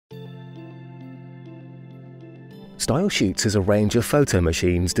StyleShoots is a range of photo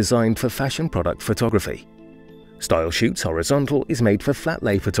machines designed for fashion product photography. StyleShoots Horizontal is made for flat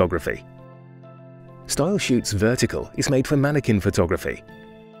lay photography. StyleShoots Vertical is made for mannequin photography.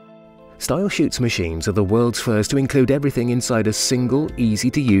 StyleShoots machines are the world's first to include everything inside a single,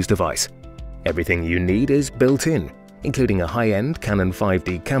 easy-to-use device. Everything you need is built in, including a high-end Canon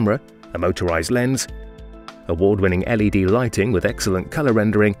 5D camera, a motorized lens, award-winning LED lighting with excellent color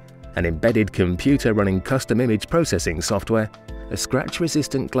rendering, an embedded computer running custom image processing software, a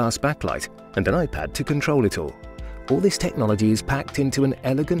scratch-resistant glass backlight, and an iPad to control it all. All this technology is packed into an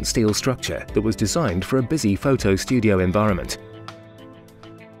elegant steel structure that was designed for a busy photo studio environment.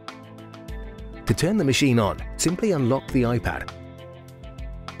 To turn the machine on, simply unlock the iPad.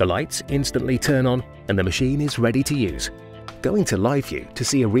 The lights instantly turn on and the machine is ready to use. Go into Live View to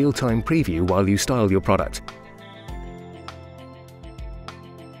see a real-time preview while you style your product.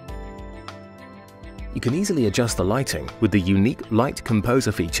 You can easily adjust the lighting with the unique Light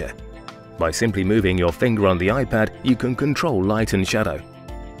Composer feature. By simply moving your finger on the iPad, you can control light and shadow.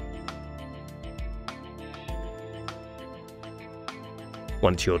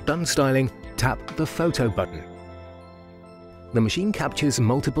 Once you're done styling, tap the Photo button. The machine captures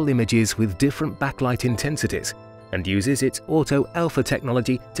multiple images with different backlight intensities and uses its Auto Alpha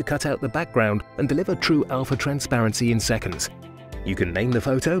technology to cut out the background and deliver true alpha transparency in seconds. You can name the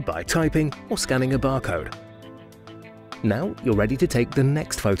photo by typing or scanning a barcode. Now you're ready to take the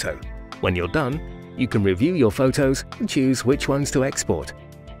next photo. When you're done, you can review your photos and choose which ones to export.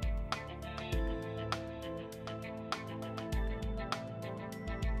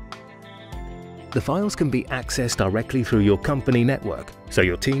 The files can be accessed directly through your company network, so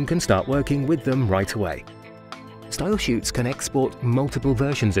your team can start working with them right away. StyleShoots can export multiple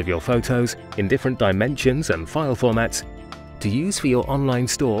versions of your photos in different dimensions and file formats to use for your online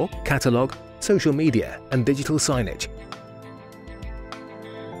store, catalog, social media, and digital signage.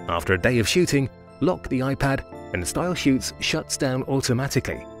 After a day of shooting, lock the iPad and StyleShoots shuts down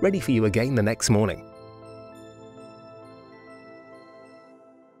automatically, ready for you again the next morning.